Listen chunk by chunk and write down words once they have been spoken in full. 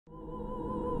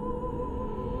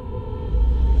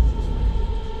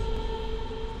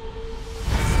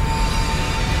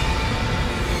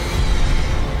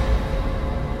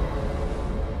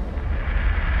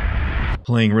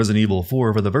Playing Resident Evil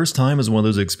 4 for the first time is one of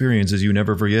those experiences you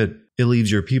never forget. It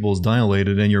leaves your pupils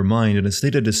dilated and your mind in a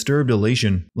state of disturbed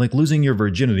elation, like losing your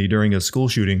virginity during a school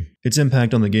shooting. Its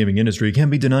impact on the gaming industry can't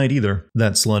be denied either.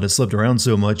 That slut has slipped around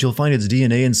so much you'll find its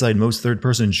DNA inside most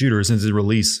third-person shooters since its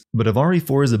release. But if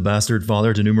RE4 is a bastard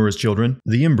father to numerous children,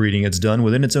 the inbreeding it's done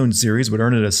within its own series would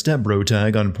earn it a stepbro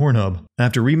tag on Pornhub.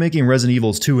 After remaking Resident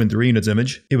Evils 2 and 3 in its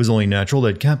image, it was only natural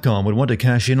that Capcom would want to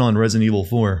cash in on Resident Evil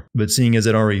 4. But seeing as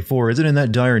that RE4 isn't in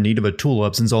that dire need of a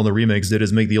tool-up since all the remakes did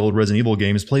is make the old Resident Evil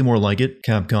games play more like it,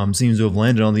 Capcom seems to have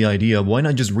landed on the idea of why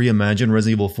not just reimagine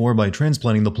Resident Evil 4 by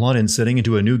transplanting the plot and setting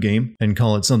into a new game and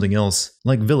call it something else,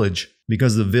 like Village.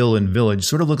 Because the Vil in Village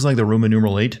sort of looks like the Roman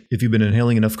numeral 8 if you've been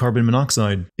inhaling enough carbon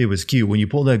monoxide. It was cute when you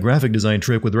pulled that graphic design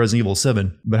trick with Resident Evil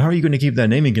 7, but how are you going to keep that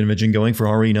naming convention going for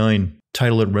RE9?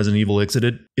 Title it Resident Evil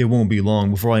Exited? It won't be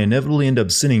long before I inevitably end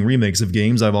up sinning remakes of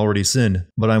games I've already sinned,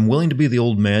 but I'm willing to be the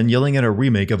old man yelling at a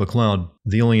remake of a cloud.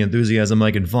 The only enthusiasm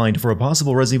I can find for a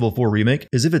possible Resident Evil 4 remake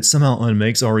is if it somehow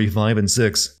unmakes RE5 and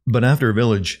 6. But after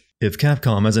Village, if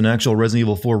Capcom has an actual Resident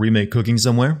Evil 4 remake cooking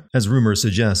somewhere, as rumors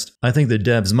suggest, I think the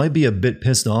devs might be a bit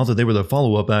pissed off that they were the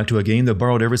follow-up act to a game that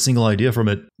borrowed every single idea from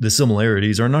it. The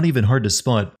similarities are not even hard to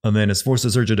spot. A man is forced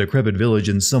to search a decrepit village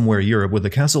in somewhere Europe with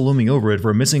a castle looming over it for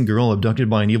a missing girl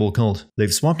abducted by an evil cult.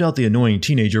 They've swapped out the annoying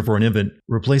teenager for an infant,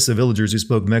 replaced the villagers who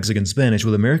spoke Mexican Spanish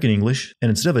with American English,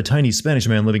 and instead of a tiny Spanish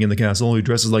man living in the castle who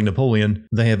dresses like Napoleon,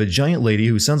 they have a giant lady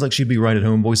who sounds like she'd be right at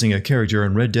home voicing a character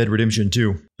in Red Dead Redemption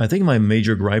 2. I think my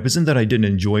major gripe isn't that I didn't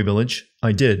enjoy Village.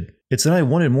 I did. It's that I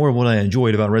wanted more of what I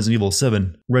enjoyed about Resident Evil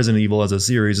 7. Resident Evil as a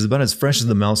series is about as fresh as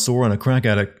the mouth sore on a crack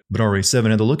addict, but RE7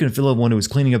 had the look and feel of one who was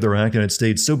cleaning up their act and had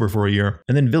stayed sober for a year.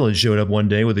 And then Village showed up one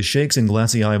day with the shakes and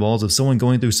glassy eyeballs of someone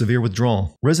going through severe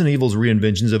withdrawal. Resident Evil's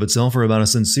reinventions of itself are about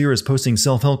as sincere as posting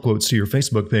self-help quotes to your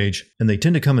Facebook page, and they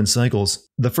tend to come in cycles.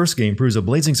 The first game proves a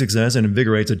blazing success and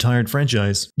invigorates a tired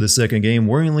franchise. The second game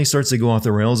worryingly starts to go off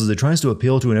the rails as it tries to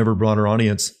appeal to an ever broader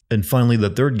audience. And finally, the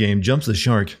third game jumps the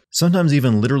shark. Sometimes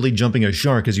even literally jumping a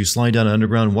shark as you slide down an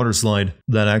underground water slide.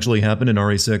 That actually happened in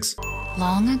RE6.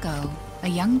 Long ago, a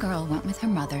young girl went with her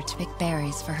mother to pick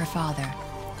berries for her father,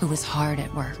 who was hard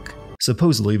at work.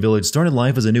 Supposedly, Village started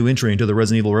life as a new entry into the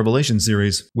Resident Evil Revelations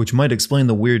series, which might explain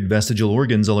the weird vestigial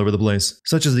organs all over the place,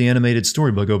 such as the animated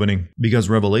storybook opening, because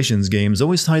Revelations games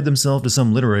always tied themselves to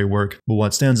some literary work, but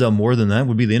what stands out more than that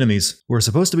would be the enemies, who are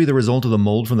supposed to be the result of the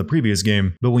mold from the previous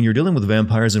game, but when you're dealing with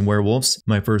vampires and werewolves,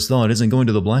 my first thought isn't going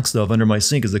to the black stuff under my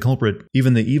sink as the culprit.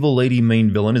 Even the evil lady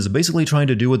main villain is basically trying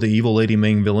to do what the evil lady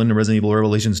main villain in Resident Evil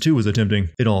Revelations 2 was attempting.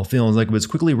 It all feels like it was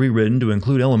quickly rewritten to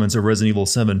include elements of Resident Evil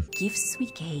 7. Gifts we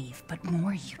gave, but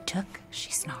more you took,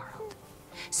 she snarled.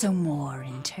 So more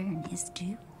in turn is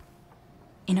due.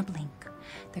 In a blink,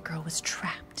 the girl was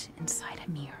trapped inside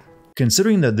a mirror.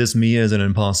 Considering that this Mia is an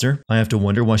imposter, I have to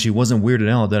wonder why she wasn't weirded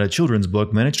out that a children's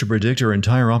book managed to predict her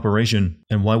entire operation,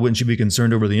 and why wouldn't she be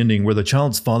concerned over the ending where the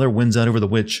child's father wins out over the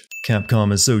witch?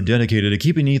 Capcom is so dedicated to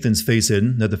keeping Ethan's face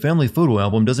hidden that the family photo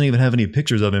album doesn't even have any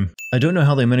pictures of him. I don't know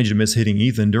how they managed to miss hitting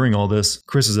Ethan during all this.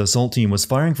 Chris's assault team was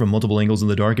firing from multiple angles in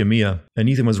the dark at Mia, and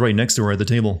Ethan was right next to her at the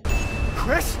table.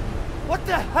 Chris? What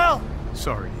the hell?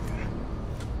 Sorry,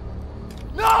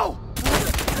 Ethan. No!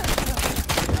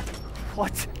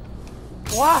 What?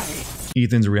 Why?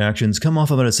 Ethan's reactions come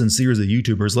off about as sincere as the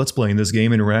YouTubers let's playing this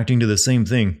game and reacting to the same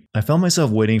thing. I found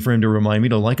myself waiting for him to remind me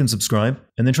to like and subscribe,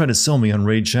 and then try to sell me on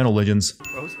Raid Shadow Legends.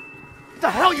 Rose? What the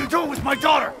hell you doing with my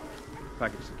daughter?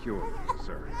 Package secure,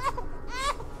 sir.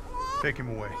 Take him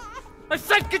away. I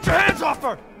said get your hands off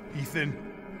her!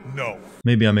 Ethan, no.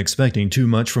 Maybe I'm expecting too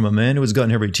much from a man who has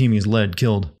gotten every team he's led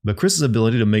killed, but Chris's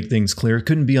ability to make things clear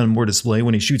couldn't be on more display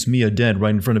when he shoots Mia dead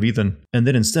right in front of Ethan, and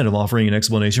then instead of offering an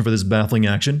explanation for this baffling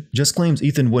action, just claims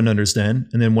Ethan wouldn't understand,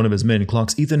 and then one of his men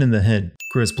clocks Ethan in the head.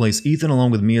 Chris placed Ethan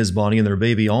along with Mia's body and their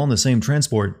baby all in the same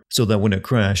transport, so that when it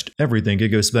crashed, everything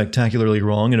could go spectacularly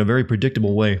wrong in a very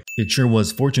predictable way. It sure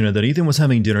was fortunate that Ethan was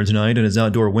having dinner tonight in his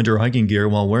outdoor winter hiking gear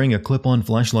while wearing a clip-on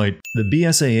flashlight. The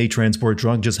BSAA transport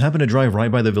truck just happened to drive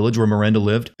right by the village where Miranda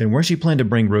lived, and where she planned to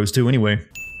bring Rose to anyway.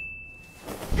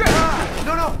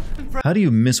 No! How do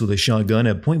you miss with a shotgun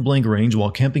at point-blank range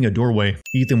while camping a doorway?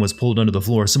 Ethan was pulled under the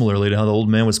floor similarly to how the old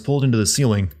man was pulled into the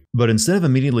ceiling. But instead of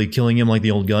immediately killing him like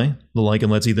the old guy, the Lycan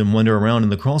lets Ethan wander around in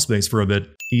the crawlspace for a bit.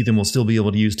 Ethan will still be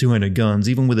able to use two-handed guns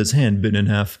even with his hand bitten in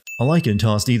half. A lichen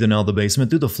tossed Ethan out of the basement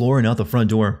through the floor and out the front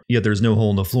door, yet there's no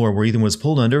hole in the floor where Ethan was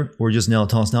pulled under or just now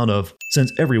tossed out of.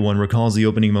 Since everyone recalls the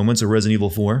opening moments of Resident Evil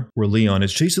 4, where Leon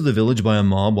is chased through the village by a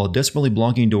mob while desperately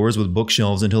blocking doors with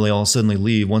bookshelves until they all suddenly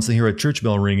leave once they hear a church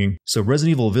bell ringing, so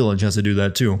Resident Evil Village has to do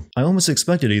that too. I almost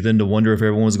expected Ethan to wonder if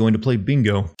everyone was going to play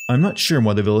bingo. I'm not sure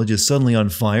why the village is suddenly on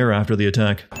fire after the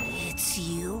attack. It's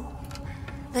you,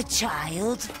 the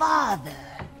child's father.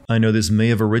 I know this may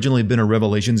have originally been a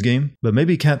Revelations game, but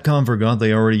maybe Capcom forgot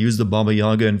they already used the Baba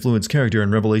Yaga influenced character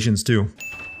in Revelations 2.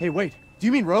 Hey, wait. Do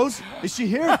you mean Rose? Is she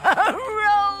here?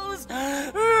 Rose!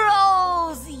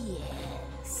 Rose,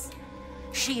 yes.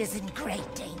 She is in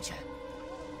great danger.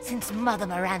 Since Mother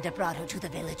Miranda brought her to the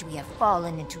village, we have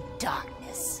fallen into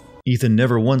darkness. Ethan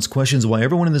never once questions why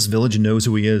everyone in this village knows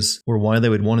who he is, or why they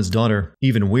would want his daughter.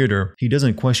 Even weirder, he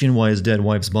doesn't question why his dead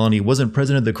wife's body wasn't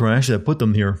present at the crash that put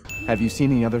them here. Have you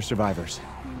seen any other survivors?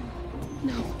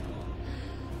 No.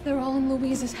 They're all in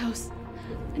Louise's house.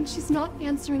 And she's not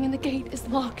answering and the gate is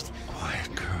locked.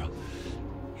 Quiet girl.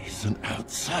 He's an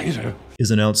outsider. Is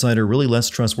an outsider really less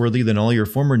trustworthy than all your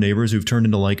former neighbors who've turned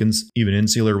into lichens? Even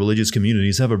insular religious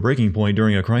communities have a breaking point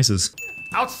during a crisis.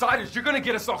 Outsiders, you're gonna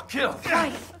get us all killed.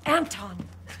 Right, Anton.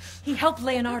 He helped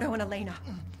Leonardo and Elena.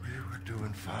 We were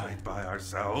doing fine by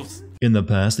ourselves. In the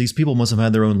past, these people must have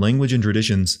had their own language and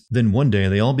traditions. Then one day,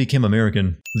 they all became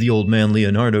American. The old man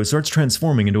Leonardo starts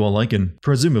transforming into a lichen,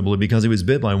 presumably because he was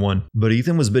bit by one. But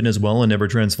Ethan was bitten as well and never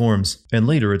transforms. And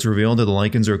later, it's revealed that the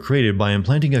lichens are created by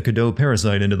implanting a Cadeau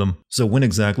parasite into them. So when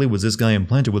exactly was this guy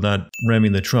implanted with that?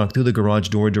 Ramming the truck through the garage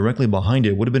door directly behind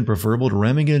it would have been preferable to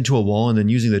ramming it into a wall and then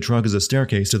using the truck as a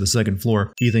staircase to the second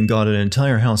floor. Ethan got an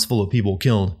entire house full of people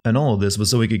killed. And all of this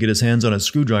was so he could get his hands on a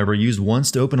screwdriver used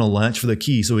once to open a latch for the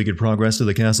key so he could progress to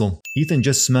the castle. Ethan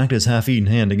just smacked his half-eaten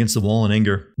hand against the wall in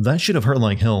anger. That should have hurt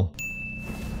like hell.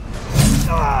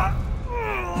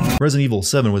 Resident Evil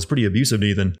 7 was pretty abusive to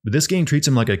Ethan, but this game treats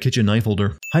him like a kitchen knife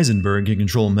holder. Heisenberg can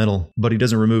control metal, but he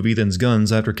doesn't remove Ethan's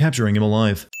guns after capturing him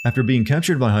alive. After being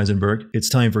captured by Heisenberg, it's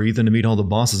time for Ethan to meet all the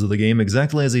bosses of the game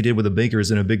exactly as he did with the Bakers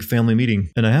in a big family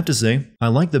meeting. And I have to say, I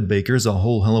like the Bakers a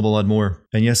whole hell of a lot more.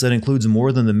 And yes, that includes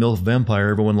more than the MILF vampire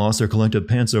everyone lost their collective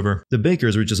pants over. The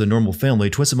Bakers were just a normal family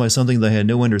twisted by something they had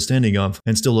no understanding of,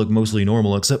 and still look mostly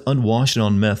normal except unwashed and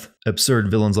on meth. Absurd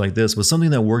villains like this was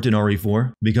something that worked in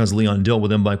RE4, because Leon dealt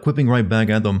with them by quipping right back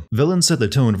at them. Villains set the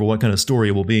tone for what kind of story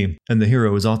it will be, and the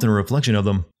hero is often a reflection of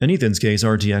them. In Ethan's case,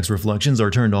 RTX reflections are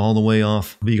turned all the way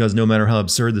off, because no matter how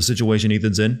absurd the situation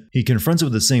Ethan's in, he confronts it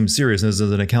with the same seriousness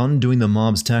as an accountant doing the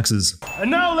mob's taxes.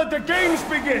 And now let the games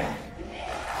begin!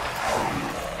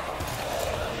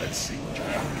 Let's see what you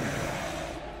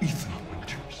got. Ethan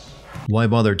Winters. Why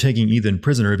bother taking Ethan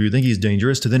prisoner if you think he's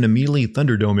dangerous to then immediately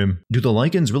Thunderdome him? Do the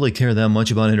lichens really care that much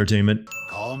about entertainment?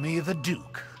 Call me the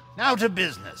Duke. Now to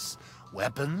business.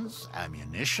 Weapons,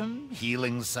 ammunition,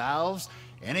 healing salves,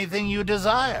 anything you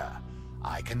desire,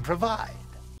 I can provide.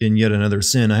 In yet another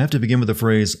sin, I have to begin with the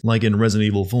phrase, like in Resident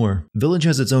Evil 4. Village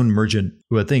has its own merchant,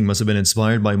 who I think must have been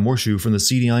inspired by Morshu from the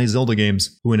CDI Zelda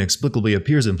games, who inexplicably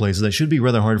appears in places that should be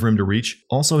rather hard for him to reach.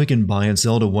 Also, he can buy and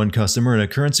sell to one customer in a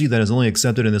currency that is only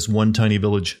accepted in this one tiny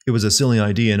village. It was a silly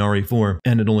idea in RE4,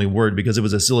 and it only worked because it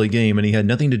was a silly game and he had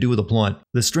nothing to do with the plot.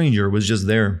 The stranger was just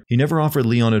there. He never offered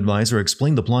Leon advice or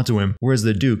explained the plot to him, whereas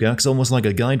the Duke acts almost like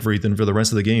a guide for Ethan for the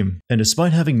rest of the game. And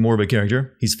despite having more of a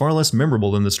character, he's far less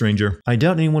memorable than the stranger. I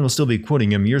doubt anyone will still be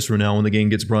quoting him years from now when the game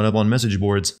gets brought up on message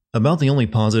boards. About the only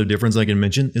positive difference I can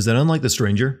mention is that unlike the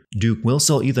stranger, Duke will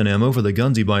sell Ethan ammo for the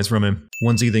guns he buys from him.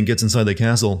 Once Ethan gets inside the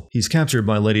castle, he's captured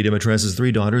by Lady Dimitrescu's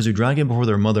 3 daughters who drag him before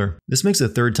their mother. This makes the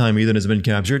 3rd time Ethan has been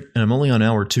captured, and I'm only on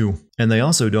hour 2. And they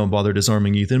also don't bother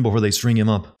disarming Ethan before they string him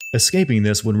up. Escaping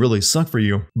this would really suck for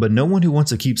you, but no one who wants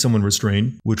to keep someone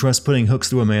restrained would trust putting hooks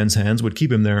through a man's hands would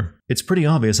keep him there. It's pretty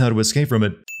obvious how to escape from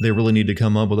it. They really need to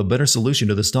come up with a better solution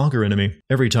to the stalker enemy.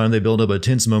 Every time they build up a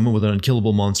tense moment with an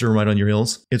unkillable monster right on your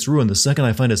heels, it's ruined the second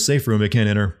I find a safe room it can't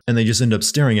enter, and they just end up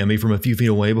staring at me from a few feet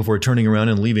away before turning around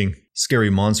and leaving. Scary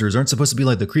monsters aren't supposed to be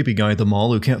like the creepy guy at the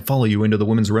mall who can't follow you into the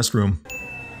women's restroom.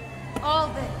 All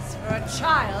this for a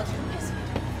child who isn't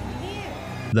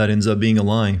here. That ends up being a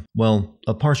lie. Well,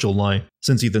 a partial lie,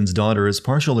 since Ethan's daughter is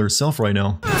partial herself right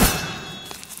now.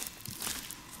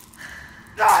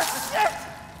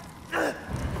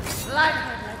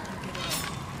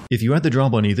 If you had the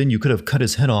drop on Ethan, you could have cut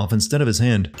his head off instead of his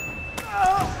hand.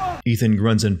 Ethan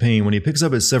grunts in pain when he picks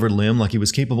up his severed limb like he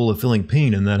was capable of feeling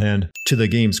pain in that hand. To the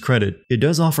game's credit, it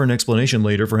does offer an explanation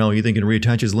later for how Ethan can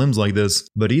reattach his limbs like this,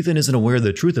 but Ethan isn't aware of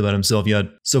the truth about himself yet,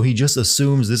 so he just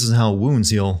assumes this is how wounds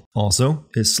heal. Also,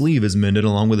 his sleeve is mended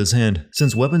along with his hand.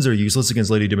 Since weapons are useless against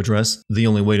Lady Dimitrescu, the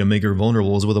only way to make her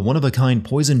vulnerable is with a one-of-a-kind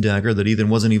poison dagger that Ethan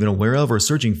wasn't even aware of or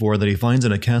searching for that he finds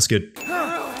in a casket.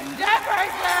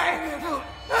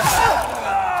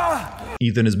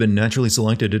 Ethan has been naturally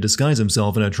selected to disguise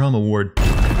himself in a trauma ward.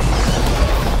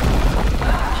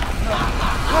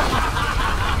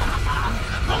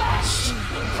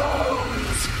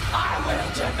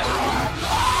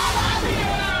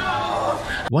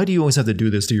 Why do you always have to do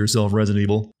this to yourself, Resident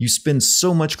Evil? You spend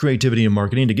so much creativity and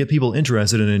marketing to get people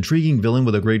interested in an intriguing villain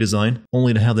with a great design,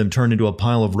 only to have them turn into a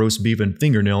pile of roast beef and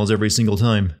fingernails every single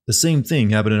time. The same thing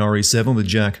happened in RE7 with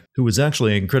Jack, who was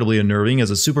actually incredibly unnerving as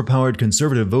a superpowered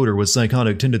conservative voter with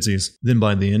psychotic tendencies. Then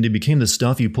by the end, he became the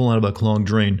stuff you pull out of a clogged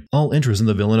drain. All interest in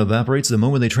the villain evaporates the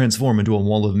moment they transform into a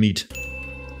wall of meat.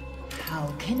 How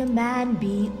can a man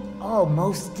be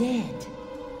almost dead?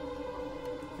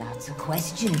 That's a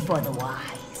question for the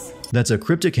wise. That's a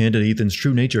cryptic hint at Ethan's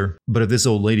true nature. But if this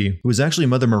old lady, who is actually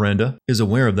Mother Miranda, is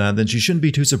aware of that, then she shouldn't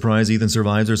be too surprised Ethan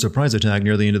survives her surprise attack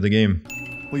near the end of the game.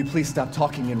 Will you please stop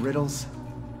talking in riddles?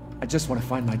 I just want to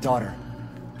find my daughter.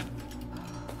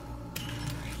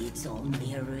 It's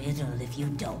only a riddle if you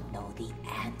don't know the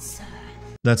answer.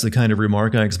 That's the kind of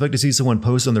remark I expect to see someone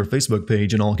post on their Facebook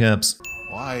page in all caps.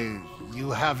 Why,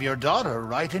 you have your daughter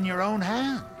right in your own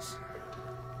hands.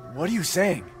 What are you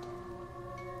saying?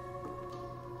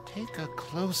 Take a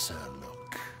closer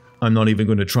look. I'm not even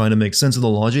going to try to make sense of the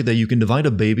logic that you can divide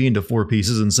a baby into 4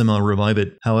 pieces and somehow revive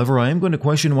it. However, I am going to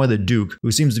question why the Duke,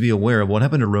 who seems to be aware of what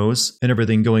happened to Rose and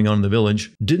everything going on in the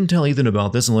village, didn't tell Ethan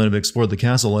about this and let him explore the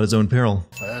castle at his own peril.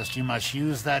 First, you must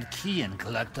use that key and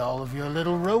collect all of your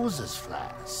little Rose's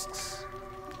flasks.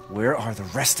 Where are the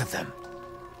rest of them?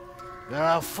 There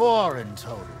are 4 in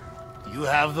total. You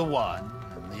have the 1,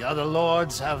 and the other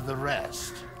lords have the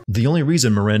rest. The only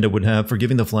reason Miranda would have for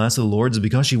giving the flasks to the lords is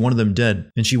because she wanted them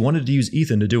dead, and she wanted to use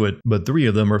Ethan to do it, but 3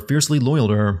 of them are fiercely loyal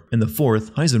to her, and the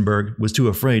 4th, Heisenberg, was too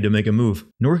afraid to make a move.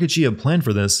 Nor could she have planned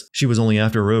for this. She was only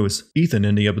after Rose. Ethan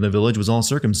ending up in the village was all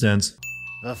circumstance.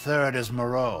 The 3rd is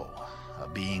Moreau, a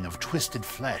being of twisted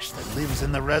flesh that lives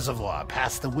in the reservoir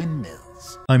past the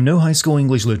windmills. I'm no high school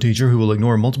English lit teacher who will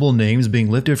ignore multiple names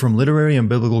being lifted from literary and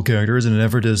biblical characters in an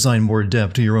effort to assign more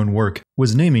depth to your own work.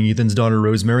 Was naming Ethan's daughter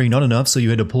Rosemary not enough so you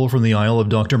had to pull from the aisle of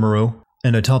Dr. Moreau?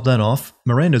 And to top that off,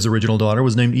 Miranda's original daughter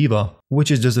was named Eva,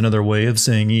 which is just another way of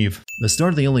saying Eve. The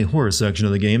start of the only horror section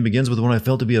of the game begins with what I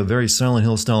felt to be a very Silent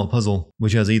Hill style puzzle,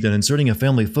 which has Ethan inserting a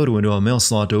family photo into a mail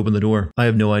slot to open the door. I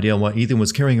have no idea why Ethan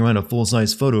was carrying around a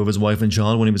full-size photo of his wife and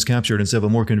child when he was captured instead of a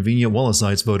more convenient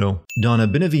wall-of-size photo. Donna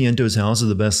Beneviento's house is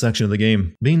the best section of the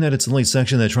game, being that it's the only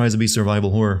section that tries to be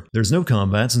survival horror. There's no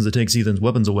combat since it takes Ethan's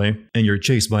weapons away, and you're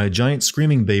chased by a giant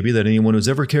screaming baby that anyone who's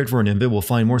ever cared for an infant will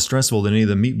find more stressful than any of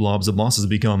the meat blobs the bosses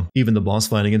become. Even the boss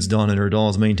fight against Dawn and her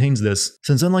dolls maintains this,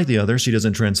 since unlike the others, she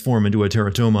doesn't transform into a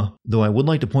teratoma. Though I would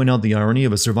like to point out the irony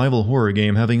of a survival horror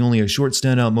game having only a short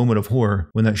standout moment of horror,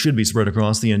 when that should be spread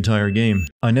across the entire game.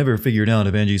 I never figured out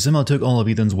if Angie somehow took all of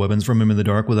Ethan's weapons from him in the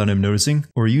dark without him noticing,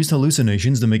 or used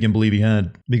hallucinations to make him believe he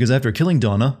had. Because after killing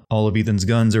Donna, all of Ethan's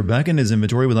guns are back in his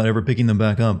inventory without ever picking them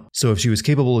back up. So if she was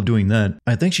capable of doing that,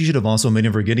 I think she should have also made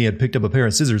him forget he had picked up a pair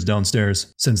of scissors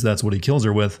downstairs, since that's what he kills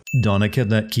her with. Donna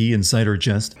kept that key inside her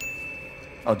chest.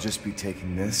 I'll just be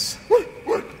taking this.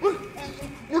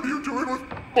 What are you doing with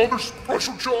Mother's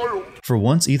special child? For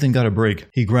once, Ethan got a break.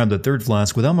 He grabbed the 3rd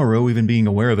flask without Moreau even being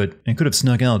aware of it, and could have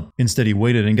snuck out. Instead, he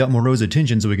waited and got Moreau's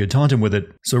attention so he could taunt him with it.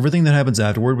 So everything that happens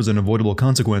afterward was an avoidable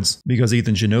consequence, because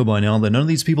Ethan should know by now that none of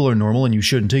these people are normal and you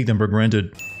shouldn't take them for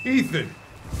granted. Ethan!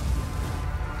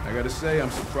 I gotta say,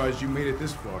 I'm surprised you made it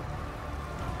this far.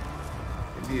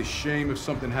 It'd be a shame if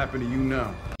something happened to you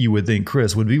now. You would think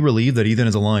Chris would be relieved that Ethan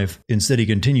is alive. Instead, he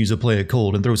continues to play it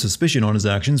cold and throw suspicion on his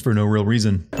actions for no real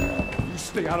reason. You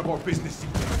stay out of our business,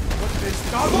 Ethan.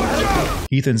 Watch out!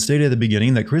 Ethan stated at the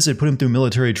beginning that Chris had put him through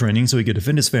military training so he could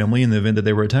defend his family in the event that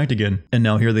they were attacked again. And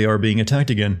now here they are being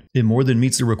attacked again. It more than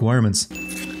meets the requirements.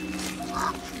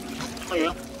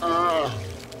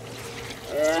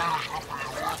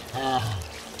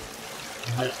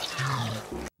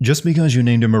 Just because you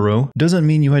named him Moreau doesn't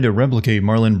mean you had to replicate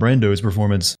Marlon Brando's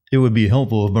performance. It would be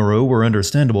helpful if Moreau were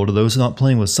understandable to those not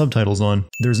playing with subtitles on.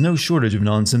 There's no shortage of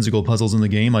nonsensical puzzles in the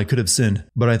game I could have sent,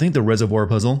 but I think the reservoir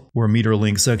puzzle, where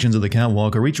meter-linked sections of the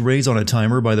catwalk are each raised on a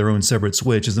timer by their own separate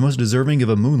switch, is the most deserving of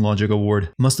a Moon Logic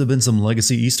award. Must have been some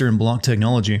legacy Eastern Bloc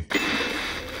technology.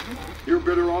 You're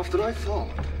better off than I thought.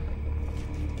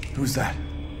 Who's that?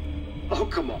 Oh,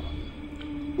 come on.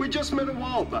 We just met a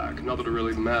while back, not that it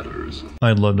really matters.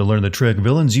 I'd love to learn the trick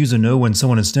villains use to know when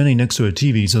someone is standing next to a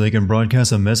TV so they can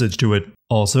broadcast a message to it.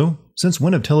 Also, since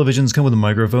when have televisions come with a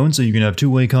microphone so you can have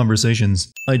two-way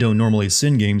conversations? I don't normally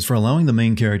sin games for allowing the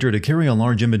main character to carry a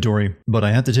large inventory, but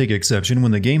I have to take exception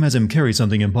when the game has him carry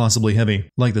something impossibly heavy,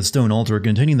 like the stone altar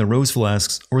containing the rose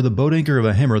flasks, or the boat anchor of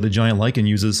a hammer the giant lichen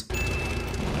uses.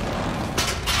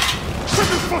 Shut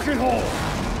your fucking hole!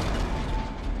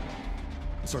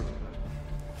 Sir.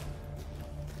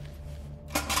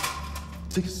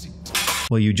 Take a seat.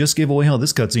 Well, you just gave away how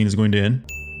this cutscene is going to end.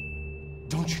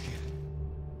 Don't you get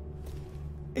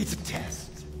it? It's a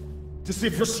test. To see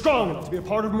if you're strong enough to be a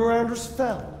part of Miranda's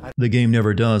family. The game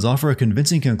never does offer a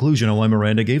convincing conclusion on why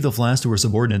Miranda gave the flask to her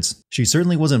subordinates. She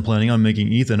certainly wasn't planning on making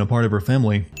Ethan a part of her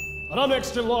family. But I'm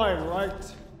next in line, right?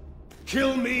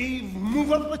 Kill me,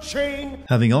 move up the chain.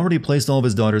 Having already placed all of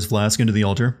his daughter's flask into the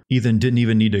altar, Ethan didn't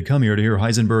even need to come here to hear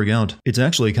Heisenberg out. It's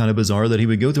actually kind of bizarre that he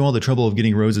would go through all the trouble of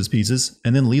getting Rose's pieces,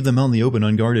 and then leave them out in the open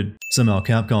unguarded. Somehow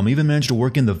Capcom even managed to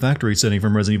work in the factory setting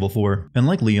from Resident Evil 4. And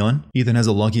like Leon, Ethan has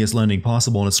the luckiest landing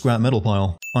possible in a scrap metal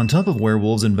pile. On top of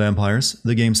werewolves and vampires,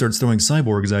 the game starts throwing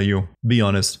cyborgs at you. Be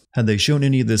honest, had they shown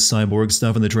any of this cyborg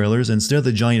stuff in the trailers instead of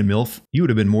the giant MILF, you would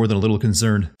have been more than a little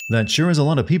concerned. That sure is a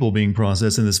lot of people being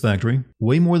processed in this factory.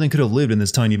 Way more than could have lived in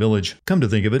this tiny village. Come to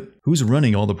think of it, who's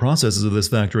running all the processes of this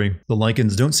factory? The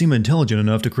lichens don't seem intelligent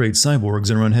enough to create cyborgs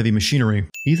and run heavy machinery.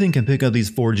 Ethan can pick up these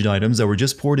forged items that were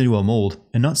just poured into a mold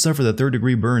and not suffer the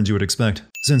third-degree burns you would expect.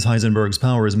 Since Heisenberg's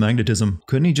power is magnetism,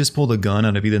 couldn't he just pull the gun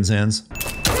out of Ethan's hands?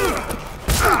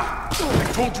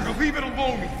 I told you to leave it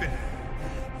alone, Ethan.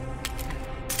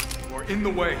 You're in the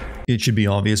way. It should be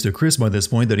obvious to Chris by this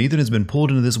point that Ethan has been pulled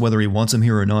into this whether he wants him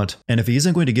here or not, and if he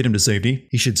isn't going to get him to safety,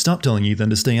 he should stop telling Ethan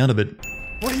to stay out of it.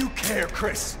 What do you care,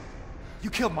 Chris? You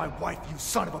killed my wife, you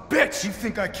son of a bitch! You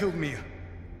think I killed Mia?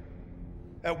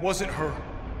 That wasn't her.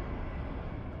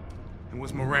 It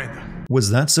was Miranda.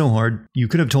 Was that so hard? You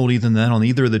could have told Ethan that on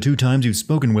either of the 2 times you've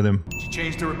spoken with him. She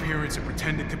changed her appearance and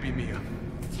pretended to be Mia.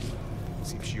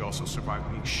 Seems she also survived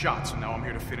being shot, so now I'm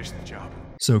here to finish the job.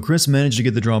 So Chris managed to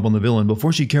get the drop on the villain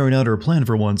before she carried out her plan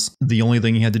for once. The only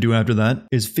thing he had to do after that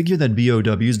is figure that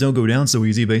BOWs don't go down so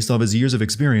easy based off his years of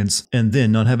experience, and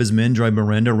then not have his men drive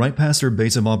Miranda right past her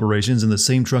base of operations in the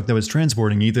same truck that was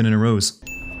transporting Ethan and Rose.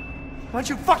 Why don't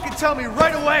you fucking tell me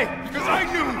right away? Because I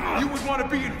knew you would want to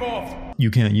be involved. You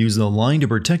can't use the lying to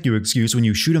protect you excuse when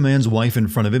you shoot a man's wife in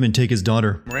front of him and take his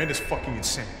daughter. Miranda's fucking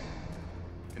insane.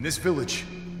 In this village,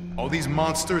 all these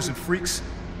monsters and freaks,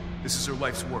 this is her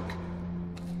life's work.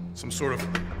 Some sort of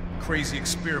crazy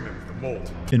experiment with the mold.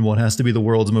 In what has to be the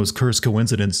world's most cursed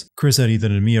coincidence, Chris had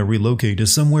Ethan and Mia relocate to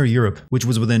somewhere Europe, which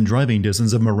was within driving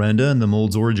distance of Miranda and the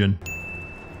mold's origin.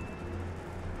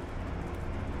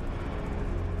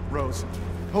 Rose.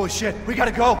 Holy shit, we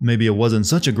gotta go! Maybe it wasn't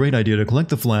such a great idea to collect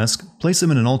the flask, place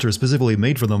them in an altar specifically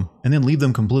made for them, and then leave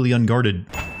them completely unguarded.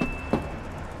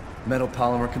 Metal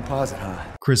polymer composite, huh?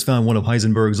 Chris found one of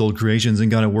Heisenberg's old creations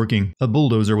and got it working, a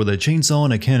bulldozer with a chainsaw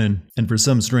and a cannon, and for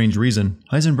some strange reason,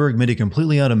 Heisenberg made it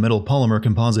completely out of metal polymer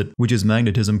composite, which his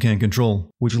magnetism can't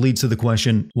control. Which leads to the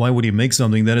question, why would he make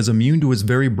something that is immune to his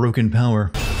very broken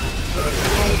power?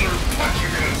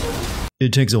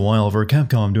 It takes a while for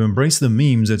Capcom to embrace the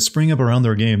memes that spring up around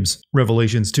their games.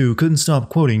 Revelations 2 couldn't stop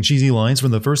quoting cheesy lines from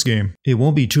the first game. It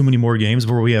won't be too many more games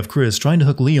before we have Chris trying to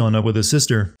hook Leon up with his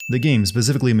sister. The game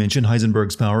specifically mentioned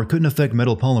Heisenberg's power couldn't affect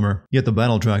metal polymer, yet the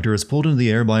battle tractor is pulled into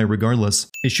the air by it regardless.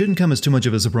 It shouldn't come as too much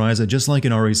of a surprise that just like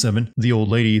in RE7, the old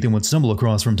lady Ethan would stumble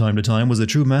across from time to time was the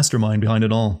true mastermind behind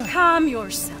it all. Calm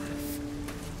yourself.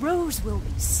 Rose will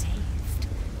be saved.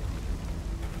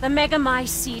 The Megamai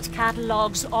seat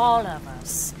catalogs all of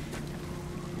us.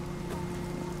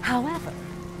 However,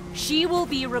 she will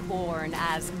be reborn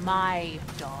as my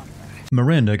daughter.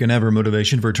 Miranda can have her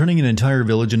motivation for turning an entire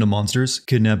village into monsters,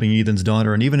 kidnapping Ethan's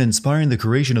daughter, and even inspiring the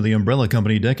creation of the Umbrella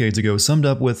Company decades ago summed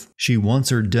up with, she wants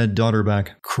her dead daughter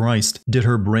back. Christ, did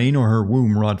her brain or her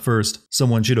womb rot first?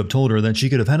 Someone should have told her that she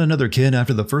could have had another kid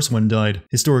after the first one died.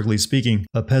 Historically speaking,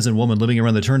 a peasant woman living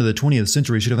around the turn of the 20th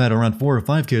century should have had around 4 or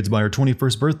 5 kids by her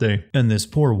 21st birthday. And this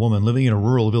poor woman living in a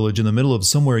rural village in the middle of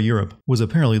somewhere Europe was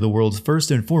apparently the world's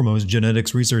first and foremost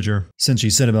genetics researcher. Since she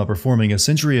set about performing a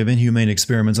century of inhumane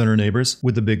experiments on her neighbors,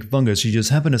 with the big fungus she just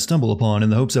happened to stumble upon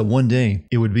in the hopes that one day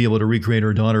it would be able to recreate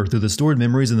her daughter through the stored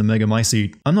memories in the Megamai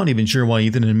seat. I'm not even sure why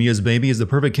Ethan and Mia's baby is the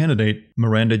perfect candidate.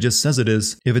 Miranda just says it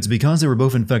is. If it's because they were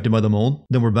both infected by the mold,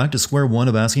 then we're back to square one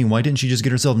of asking why didn't she just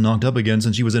get herself knocked up again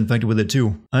since she was infected with it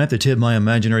too. I have to tip my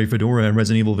imaginary fedora at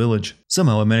Resident Evil Village.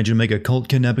 Somehow I managed to make a cult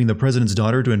kidnapping the president's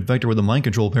daughter to infect her with a mind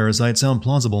control parasite sound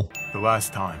plausible. The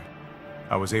last time.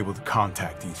 I was able to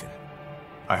contact Ethan.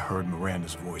 I heard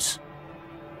Miranda's voice.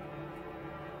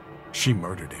 She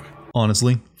murdered him.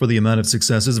 Honestly, for the amount of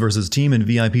successes versus team and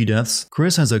VIP deaths,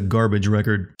 Chris has a garbage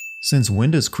record. Since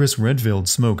when does Chris Redfield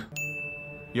smoke?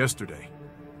 Yesterday,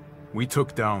 we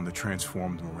took down the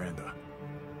transformed Miranda,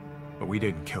 but we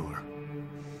didn't kill her.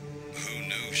 Who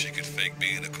knew she could fake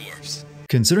being a corpse?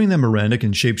 Considering that Miranda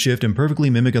can shapeshift and perfectly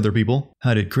mimic other people,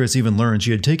 how did Chris even learn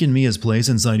she had taken Mia's place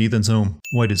inside Ethan's home?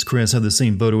 Why does Chris have the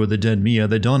same photo of the dead Mia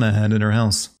that Donna had in her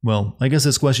house? Well, I guess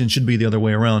this question should be the other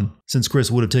way around, since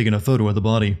Chris would have taken a photo of the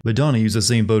body, but Donna used the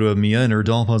same photo of Mia in her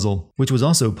doll puzzle, which was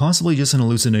also possibly just an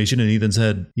hallucination in Ethan's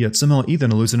head. Yet somehow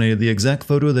Ethan hallucinated the exact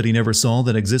photo that he never saw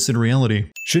that exists in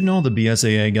reality. Shouldn't all the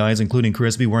BSAA guys, including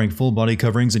Chris, be wearing full body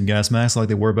coverings and gas masks like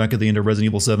they were back at the end of Resident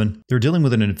Evil 7? They're dealing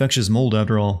with an infectious mold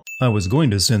after all. I was going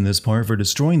to send this part for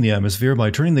destroying the atmosphere by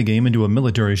turning the game into a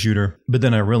military shooter, but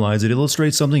then I realized it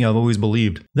illustrates something I've always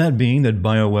believed, that being that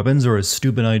bioweapons are a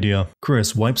stupid idea.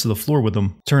 Chris wipes the floor with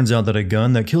them. Turns out that a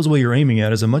gun that kills what you're aiming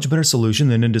at is a much better solution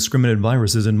than indiscriminate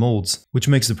viruses and molds, which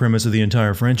makes the premise of the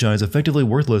entire franchise effectively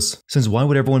worthless, since why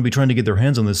would everyone be trying to get their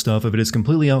hands on this stuff if it is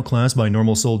completely outclassed by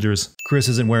normal soldiers? Chris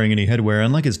isn't wearing any headwear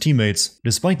unlike his teammates.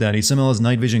 Despite that, he somehow has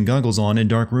night vision goggles on in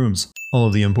dark rooms. All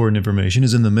of the important information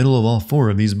is in the middle of all 4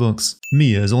 of these books.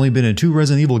 Mia has only been in 2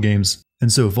 Resident Evil games,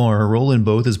 and so far her role in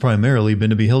both has primarily been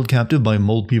to be held captive by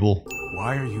mold people.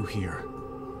 Why are you here?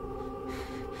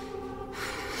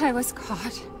 I was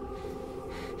caught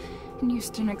and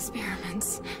used in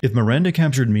experiments. If Miranda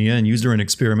captured Mia and used her in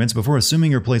experiments before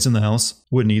assuming her place in the house,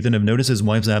 wouldn't Ethan have noticed his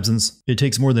wife's absence? It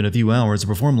takes more than a few hours to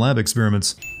perform lab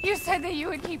experiments. You said that you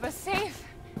would keep us safe.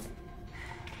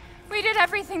 We did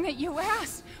everything that you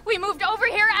asked. We moved over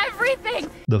here, everything!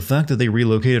 The fact that they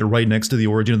relocated right next to the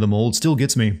origin of the mold still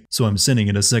gets me, so I'm sinning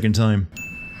it a second time.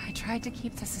 I tried to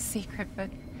keep this a secret,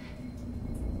 but...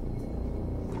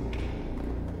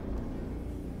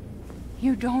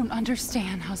 you don't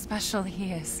understand how special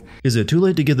he is. Is it too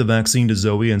late to give the vaccine to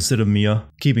Zoe instead of Mia?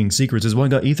 Keeping secrets is what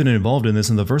got Ethan involved in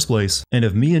this in the first place. And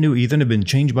if Mia knew Ethan had been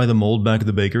changed by the mold back at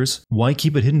the Bakers, why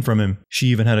keep it hidden from him? She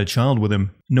even had a child with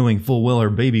him, knowing full well her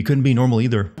baby couldn't be normal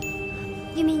either.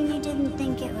 You mean you didn't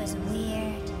think it was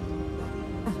weird?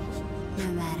 No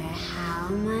matter how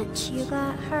much you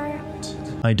got hurt?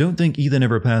 I don't think Ethan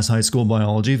ever passed high school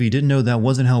biology if he didn't know that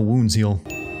wasn't how wounds heal.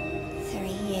 3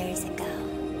 years ago,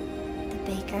 the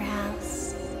Baker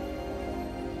house.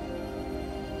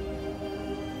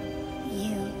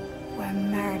 You were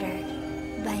murdered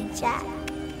by Jack.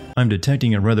 I'm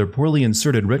detecting a rather poorly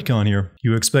inserted retcon here.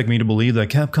 You expect me to believe that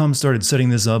Capcom started setting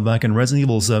this up back in Resident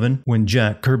Evil 7 when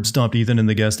Jack curb-stomped Ethan in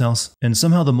the guest house, and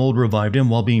somehow the mold revived him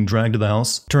while being dragged to the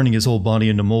house, turning his whole body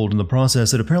into mold in the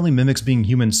process that apparently mimics being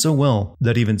human so well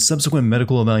that even subsequent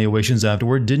medical evaluations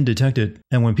afterward didn't detect it.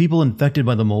 And when people infected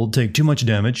by the mold take too much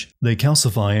damage, they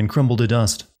calcify and crumble to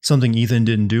dust. Something Ethan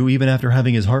didn't do even after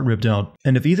having his heart ripped out.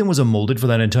 And if Ethan was a molded for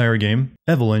that entire game,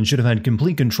 Evelyn should have had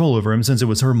complete control over him since it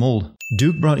was her mold.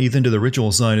 Duke brought Ethan to the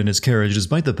ritual side in his carriage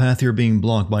despite the path here being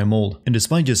blocked by mold. And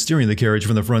despite just steering the carriage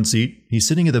from the front seat, he's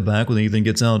sitting at the back when Ethan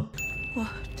gets out. What?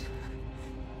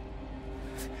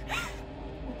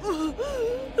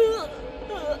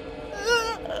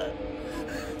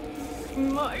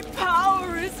 My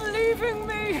power is leaving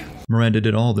me! Miranda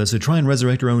did all this to try and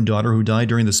resurrect her own daughter who died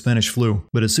during the Spanish flu,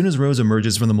 but as soon as Rose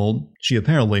emerges from the mold, she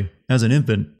apparently, as an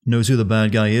infant, knows who the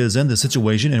bad guy is and the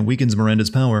situation and weakens Miranda's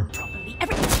power.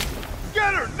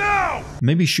 Get her now!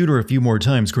 Maybe shoot her a few more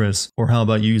times, Chris. Or how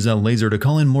about you use that laser to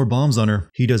call in more bombs on her?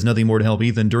 He does nothing more to help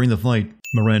Ethan during the fight.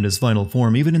 Miranda's final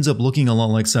form even ends up looking a lot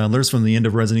like Sadler's from the end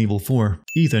of Resident Evil 4.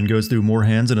 Ethan goes through more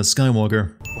hands than a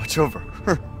Skywalker. Watch over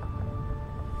her.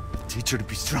 Teach her to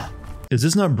be strong. Is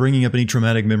this not bringing up any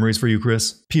traumatic memories for you,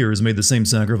 Chris? Piers made the same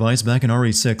sacrifice back in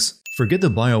RE6. Forget the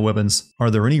bioweapons. Are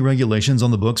there any regulations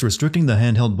on the books restricting the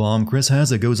handheld bomb Chris has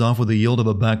that goes off with the yield of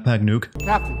a backpack nuke?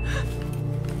 Captain,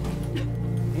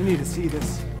 you need to see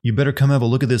this. You better come have a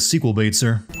look at this sequel bait,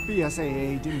 sir.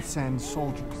 BSAA didn't send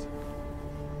soldiers.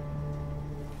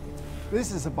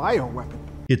 This is a bioweapon.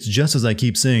 It's just as I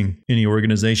keep saying, any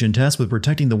organization tasked with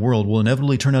protecting the world will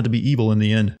inevitably turn out to be evil in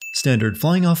the end. Standard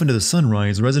flying off into the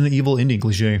sunrise Resident Evil ending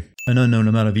cliché. An unknown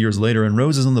amount of years later and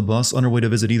Rose is on the bus on her way to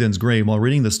visit Ethan's grave while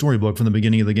reading the storybook from the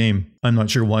beginning of the game. I'm not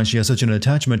sure why she has such an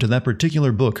attachment to that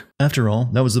particular book. After all,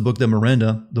 that was the book that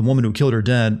Miranda, the woman who killed her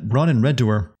dad, brought and read to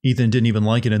her. Ethan didn't even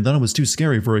like it and thought it was too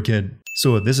scary for a kid.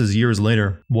 So if this is years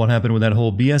later, what happened with that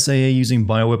whole BSAA using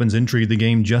bioweapons intrigue the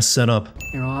game just set up?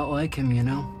 You're a lot like him, you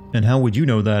know? And how would you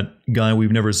know that? Guy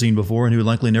we've never seen before and who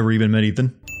likely never even met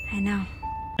Ethan? I know.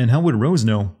 And how would Rose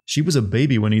know? She was a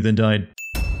baby when Ethan died.